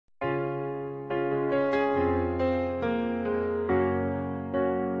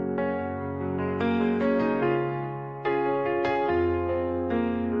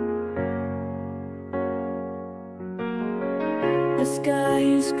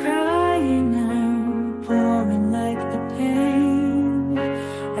tears crying out, pouring like the pain.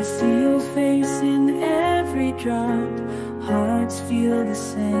 I see your face in every drop, hearts feel the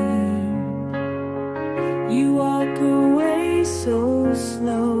same. You walk away so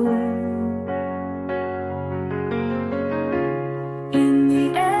slow, in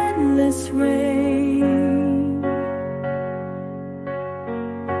the endless rain.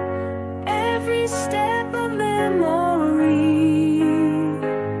 Every step a memory,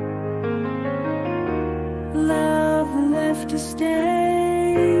 love left to stay.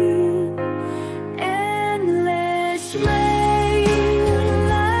 Endless rain,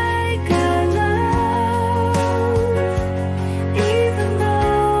 like our love, even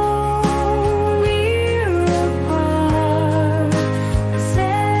though we're apart. This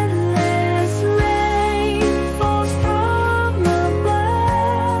endless rain falls from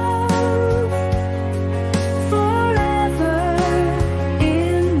above, forever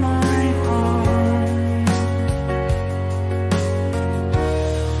in my heart.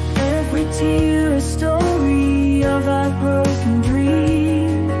 Every tear a story of our broken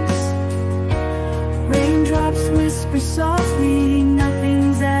dreams. Raindrops whisper softly,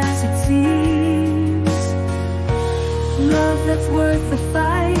 nothing's as it seems. Love that's worth the fight.